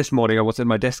 And this morning I was at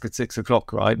my desk at 6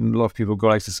 o'clock, right? And a lot of people go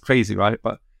like, this is crazy, right?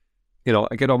 But,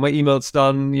 I get all my emails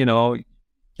done,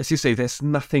 as you say, there's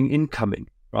nothing incoming,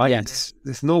 right? Yes.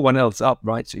 There's no one else up,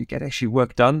 right? So you get actually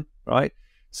work done, right?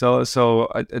 So it's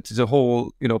a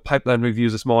whole, pipeline review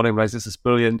this morning, right? This is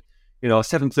brilliant.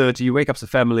 7:30, you wake up the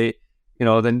family,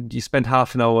 then you spend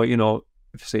half an hour,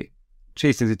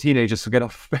 chasing the teenagers to get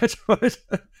off bed, right?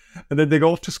 And then they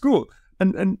go off to school.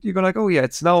 And you go like, oh yeah,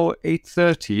 it's now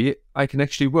 8:30, I can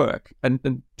actually work.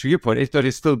 And to your point, 8:30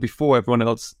 is still before everyone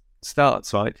else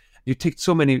starts, right? You ticked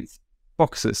so many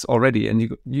boxes already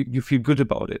and you feel good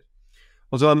about it.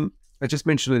 Also, I just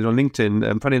mentioned it on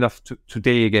LinkedIn. Funny enough,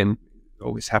 today again,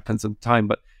 always happens on time,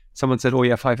 but someone said, oh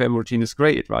yeah, 5 a.m. routine is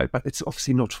great, right? But it's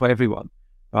obviously not for everyone,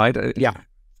 right?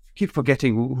 Keep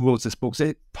forgetting who wrote this book.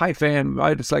 Say 5 a.m.,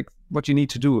 right? It's like what you need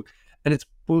to do. And it's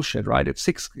bullshit, right? If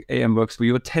 6 a.m. works for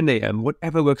you or 10 a.m.,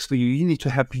 whatever works for you, you need to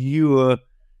have your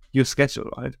schedule,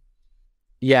 right?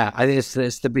 Yeah, I think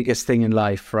it's the biggest thing in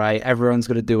life, right? Everyone's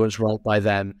got to do what's right by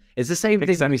them. It's the same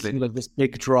thing when we see like this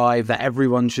big drive that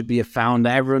everyone should be a founder,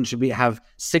 everyone should have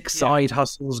 6 side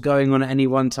hustles going on at any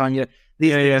one time.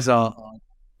 These things are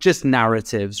just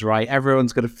narratives, right?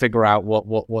 Everyone's got to figure out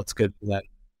what's good for them.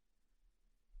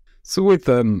 So with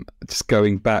just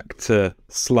going back to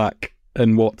Slack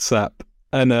and WhatsApp,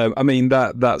 and I mean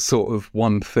that's sort of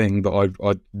one thing that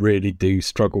I really do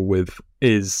struggle with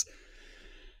is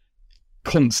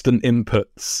constant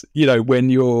inputs. When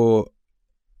you're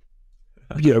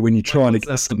trying to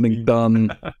get something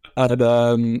done,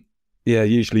 and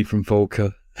usually from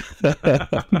Volker.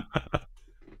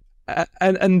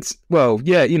 and well,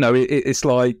 it's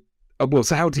like, well,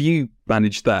 so how do you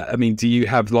manage that? I mean, do you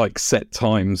have like set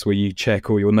times where you check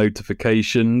all your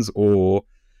notifications, or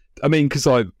I mean, because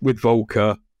with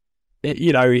Volker,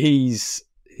 he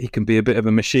can be a bit of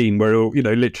a machine where he'll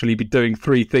literally be doing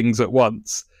 3 things at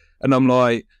once, and I'm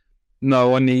like,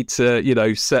 no, I need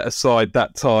to set aside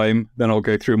that time. Then I'll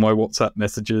go through my WhatsApp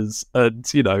messages, and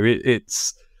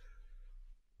it's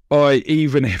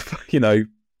even if, I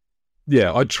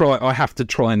have to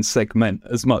try and segment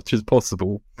as much as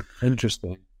possible.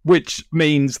 Interesting. Which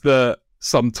means that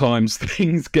sometimes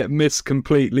things get missed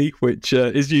completely, which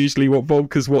is usually what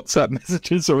Volker's WhatsApp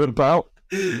messages are about.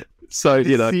 So,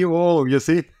 See you all, you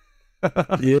see?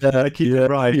 Yeah, I keep it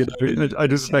right. I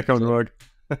do spec on work.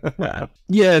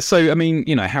 Yeah, so, I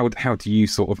mean, how do you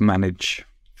sort of manage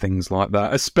things like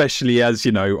that? Especially as,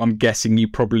 I'm guessing you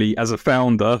probably, as a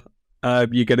founder,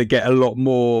 you're going to get a lot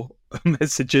more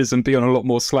messages and be on a lot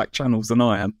more Slack channels than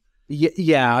I am.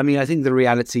 Yeah. I mean, I think the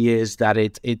reality is that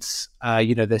it's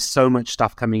there's so much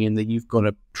stuff coming in that you've got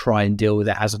to try and deal with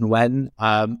it as and when.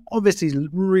 Obviously,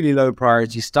 really low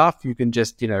priority stuff, you can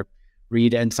just,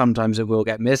 read it, and sometimes it will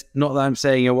get missed. Not that I'm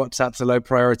saying your WhatsApp's a low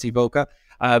priority, Volker,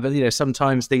 but,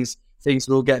 sometimes things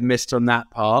will get missed on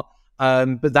that part.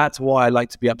 But that's why I like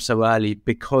to be up so early,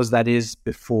 because that is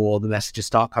before the messages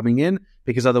start coming in,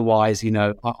 because otherwise,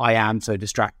 I am so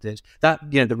distracted. That,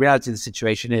 the reality of the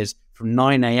situation is from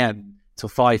 9 a.m. till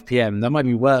 5 p.m., that might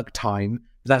be work time,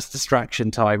 but that's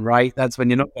distraction time, right? That's when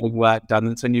you're not getting work done.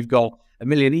 That's when you've got a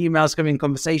million emails coming,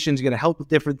 conversations, you're going to help with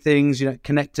different things,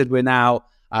 connected. We're now,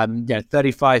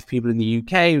 35 people in the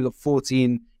UK, we've got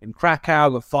 14 in Krakow,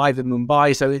 we've got 5 in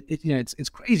Mumbai. So it's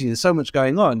crazy. There's so much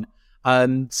going on.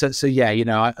 So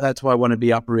yeah, that's why I want to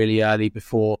be up really early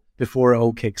before it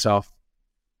all kicks off.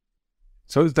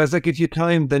 So does that give you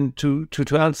time then to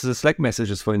answer the Slack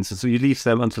messages, for instance? So you leave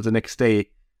them until the next day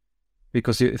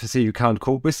because you can't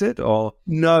cope with it, or?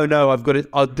 No, I've got it.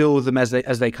 I'll deal with them as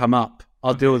they come up.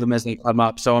 Deal with them as they come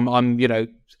up. So I'm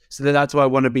so that's why I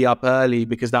want to be up early,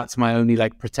 because that's my only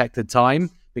protected time.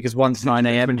 Because once 9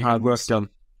 a.m. hard work's done.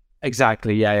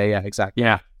 Exactly. Yeah. Exactly.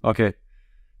 Yeah. Okay.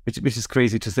 Which is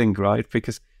crazy to think, right?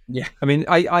 Because I mean,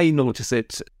 I notice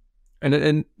it,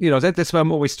 and that's why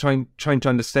I'm always trying to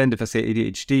understand if I say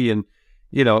ADHD, and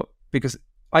because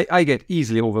I get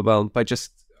easily overwhelmed by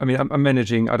I'm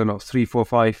managing, I don't know, 3, 4,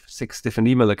 5, 6 different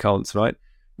email accounts, right?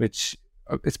 Which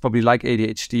it's probably like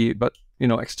ADHD, but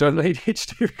external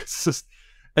ADHD, because it's just,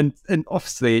 and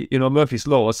obviously Murphy's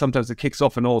Law, sometimes it kicks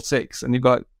off in all 6, and you've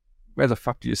got, where the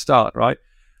fuck do you start, right?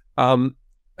 And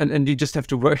you just have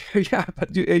to work,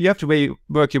 but you have to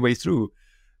work your way through.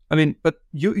 I mean, but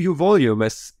your volume,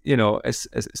 as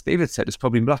David said, is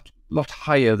probably a lot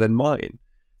higher than mine.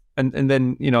 And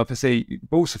then, if I say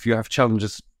both of you have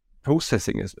challenges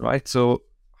processing it, right? So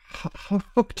how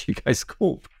do you guys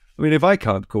cope? I mean, if I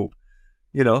can't cope,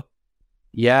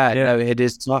 Yeah, no, it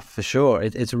is tough for sure.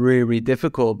 It's really, really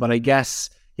difficult, but I guess,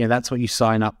 that's what you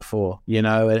sign up for, and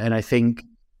I think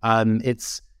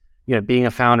it's, being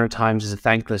a founder at times is a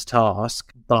thankless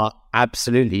task, but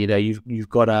absolutely, you've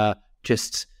got to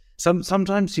just,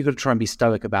 sometimes you've got to try and be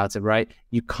stoic about it, right?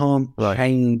 You can't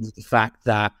change the fact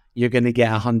that you're going to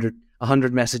get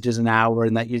 100 messages an hour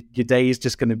and that your day is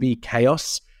just going to be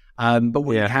chaos. But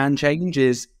what you can change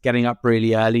is getting up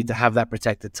really early to have that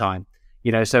protected time.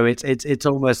 So it's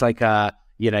almost like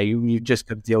you just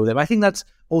got to deal with it. But I think that's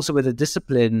also where the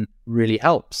discipline really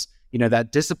helps.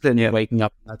 That discipline of waking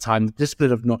up at that time, the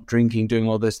discipline of not drinking, doing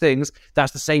all those things,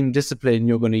 that's the same discipline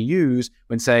you're going to use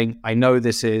when saying, I know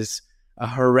this is a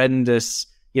horrendous,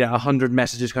 100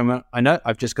 messages coming out. I know,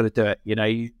 I've just got to do it.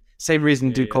 Same reason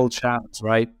you do cold showers,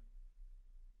 right?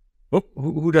 Oh,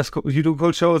 who does, you do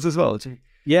cold showers as well?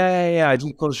 Yeah, I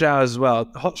do cold showers as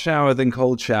well. Hot shower, then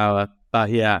cold shower. But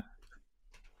yeah.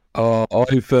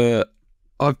 I've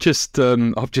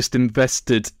just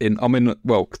invested in,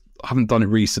 I haven't done it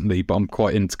recently, but I'm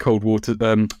quite into cold water,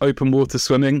 open water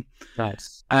swimming.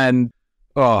 Nice. And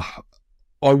I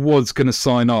was going to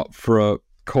sign up for a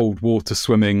cold water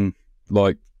swimming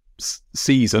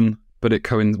season, but at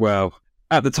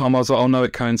the time I was like, oh no,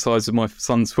 it coincides with my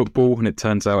son's football, and it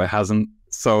turns out it hasn't.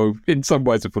 So in some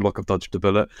ways I feel like I've dodged a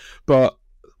bullet. But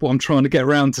what I'm trying to get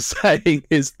around to saying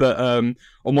is that on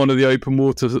one of the open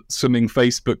water swimming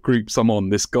Facebook groups I'm on,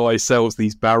 this guy sells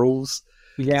these barrels.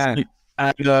 Yeah.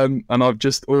 And I've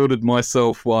just ordered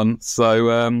myself one,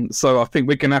 so I think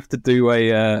we're gonna have to do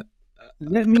a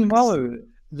let me know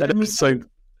episode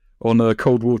on a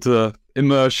cold water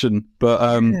immersion.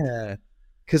 But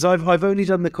because I've only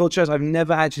done the cold showers. I've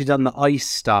never actually done the ice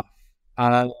stuff.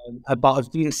 But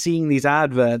I've been seeing these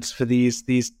adverts for these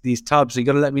tubs. So you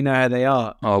got to let me know how they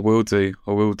are. I will do.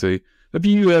 Have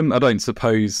you? I don't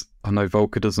suppose. I know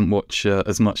Volker doesn't watch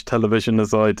as much television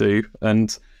as I do,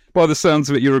 and by the sounds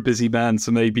of it, you're a busy man,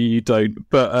 so maybe you don't.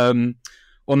 But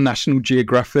on National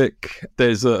Geographic,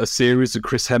 there's a series of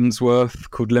Chris Hemsworth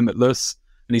called Limitless,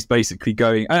 and he's basically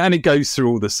going, and it goes through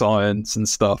all the science and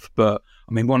stuff. But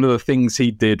I mean, one of the things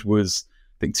he did was,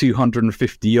 I think,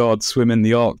 250 yard swim in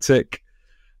the Arctic.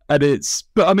 And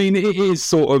but I mean, it is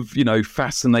sort of,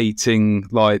 fascinating.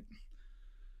 Like,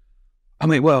 I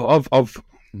mean, well, I've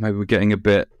maybe we're getting a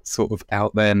bit sort of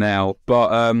out there now,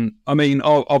 but I mean,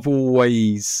 I've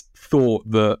always thought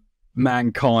that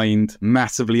mankind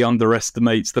massively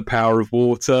underestimates the power of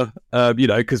water,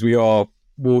 because we are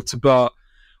water. But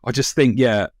I just think,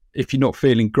 if you're not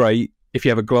feeling great, if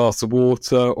you have a glass of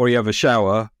water or you have a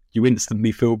shower, you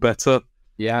instantly feel better.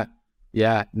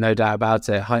 Yeah, no doubt about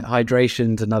it.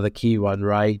 Hydration's another key one,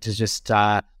 right? To just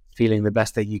feeling the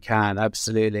best that you can.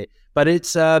 Absolutely. But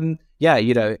it's,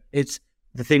 it's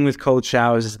the thing with cold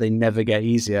showers is they never get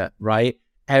easier, right?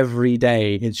 Every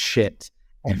day it's shit.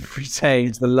 Every day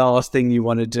it's the last thing you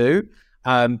want to do.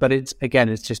 But it's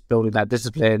just building that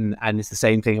discipline. And it's the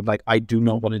same thing of like, I do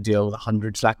not want to deal with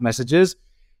 100 Slack messages.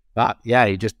 But yeah,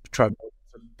 you just try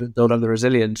to build up the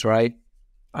resilience, right?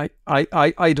 I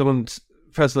don't...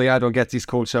 Personally, I don't get these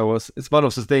cold showers. It's one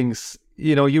of the things,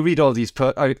 you read all these,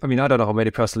 I don't know how many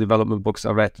personal development books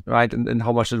I read, right? And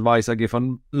how much advice I give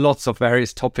on lots of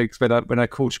various topics when I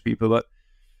coach people. But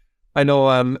I know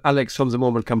Alex from the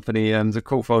Moment Company and the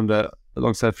co-founder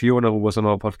alongside Fiona, who was on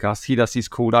our podcast, he does these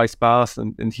cold ice baths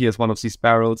and he has one of these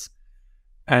barrels.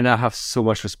 And I have so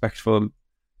much respect for him.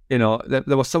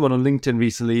 There was someone on LinkedIn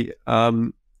recently,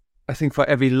 I think for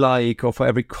every like or for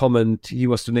every comment, he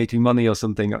was donating money or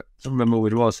something. I don't remember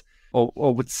what it was.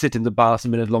 Or would sit in the bath a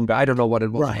minute longer. I don't know what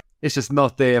it was. Right. It's just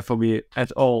not there for me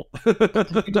at all.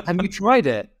 Have you tried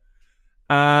it?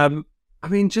 I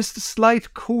mean, just a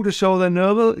slight colder shower than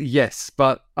normal, yes,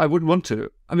 but I wouldn't want to.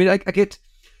 I mean, I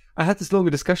had this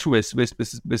longer discussion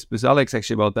with Alex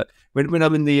actually about that. When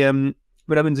I'm in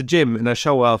the gym and I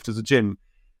shower after the gym,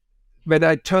 when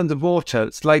I turn the water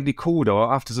slightly colder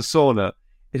after the sauna,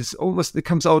 it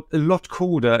comes out a lot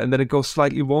colder and then it goes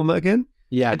slightly warmer again.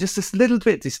 Yeah. And just this little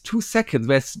bit, these 2 seconds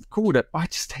where it's colder, I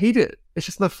just hate it. It's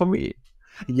just not for me.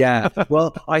 Yeah.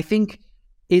 Well, I think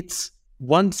it's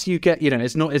once you get,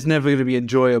 it's never going to be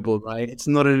enjoyable, right? It's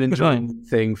not an enjoyable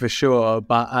thing for sure.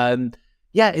 But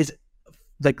it's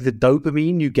like the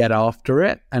dopamine you get after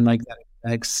it and like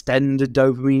that extended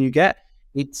dopamine you get.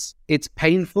 It's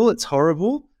painful. It's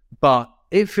horrible, but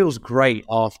it feels great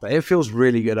after. It feels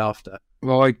really good after.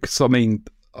 Well,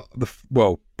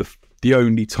 the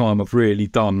only time I've really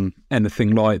done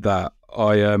anything like that,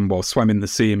 I swam in the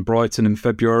sea in Brighton in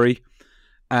February,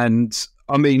 and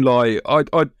I mean, like I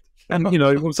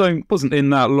wasn't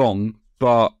in that long,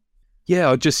 but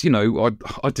yeah, I just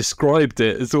I described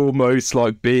it as almost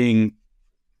like being,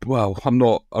 well, I'm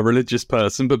not a religious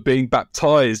person, but being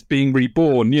baptized, being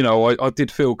reborn. I did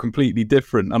feel completely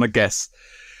different, and I guess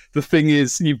the thing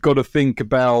is, you've got to think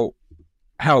about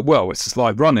it's just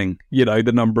like running,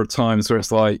 the number of times where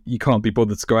it's like, you can't be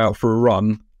bothered to go out for a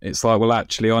run. It's like, well,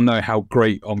 actually, I know how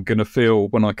great I'm going to feel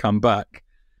when I come back.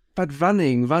 But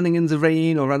running in the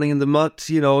rain or running in the mud,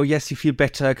 yes, you feel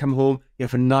better, come home, you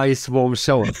have a nice warm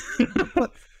shower.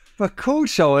 but cold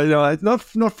shower, it's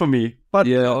not for me. But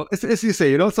yeah, as you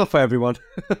say, it's not for everyone.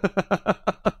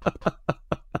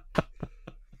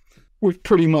 We've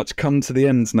pretty much come to the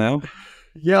end now.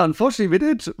 Yeah, unfortunately we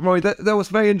did, Roy. That was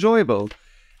very enjoyable.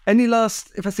 Any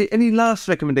last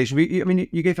recommendation?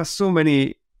 You gave us so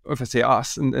many, if I say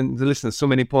us and the listeners, so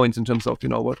many points in terms of,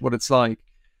 what it's like.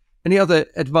 Any other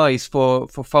advice for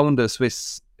founders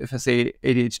with, if I say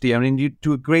ADHD? I mean, you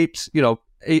do a great,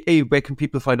 where can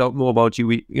people find out more about you?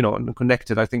 And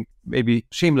Connected, I think maybe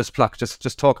shameless plug,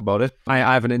 just talk about it. I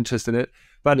have an interest in it.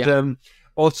 But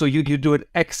also, you do an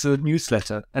excellent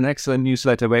newsletter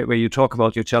where you talk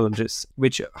about your challenges,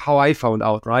 which how I found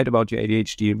out, right, about your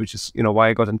ADHD, which is, why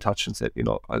I got in touch and said,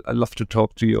 I'd love to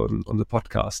talk to you on the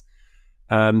podcast.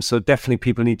 So definitely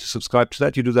people need to subscribe to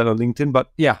that. You do that on LinkedIn,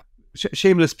 but yeah,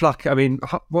 shameless plug. I mean,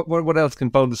 what else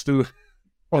can founders do?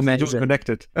 Just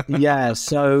Connected. Yeah.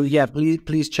 So yeah,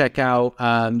 please check out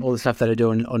all the stuff that I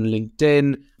do on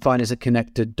LinkedIn. Find us at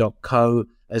connected.co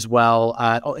as well.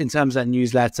 In terms of that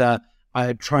newsletter,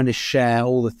 I'm trying to share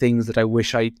all the things that I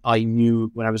wish I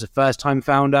knew when I was a first-time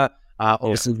founder.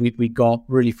 Obviously, we got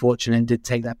really fortunate and did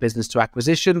take that business to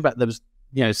acquisition, but there was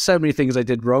so many things I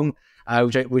did wrong,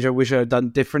 which I wish I had done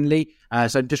differently.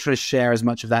 So I'm just trying to share as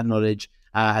much of that knowledge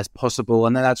as possible,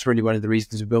 and that's really one of the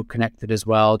reasons we built Connected as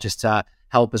well, just to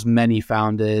help as many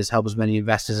founders, help as many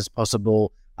investors as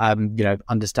possible.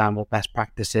 Understand what best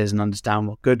practice is and understand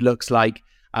what good looks like.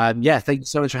 Thank you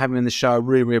so much for having me on the show. I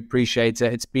really, really appreciate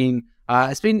it. It's been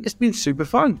super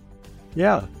fun.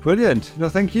 Yeah, brilliant. No,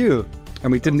 thank you.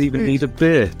 And we didn't even need a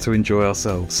beer to enjoy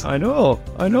ourselves. I know.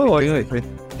 Exactly.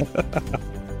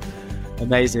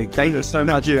 Amazing. Thank you so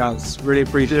much, Alex. Really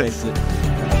appreciate it.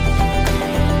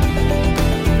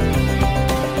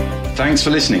 Thanks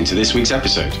for listening to this week's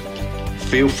episode.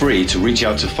 Feel free to reach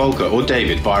out to Volker or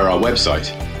David via our website,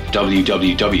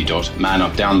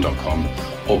 www.manupdown.com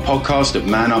or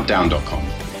podcast@manupdown.com,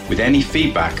 with any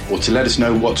feedback or to let us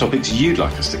know what topics you'd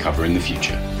like us to cover in the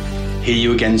future. Hear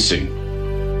you again soon.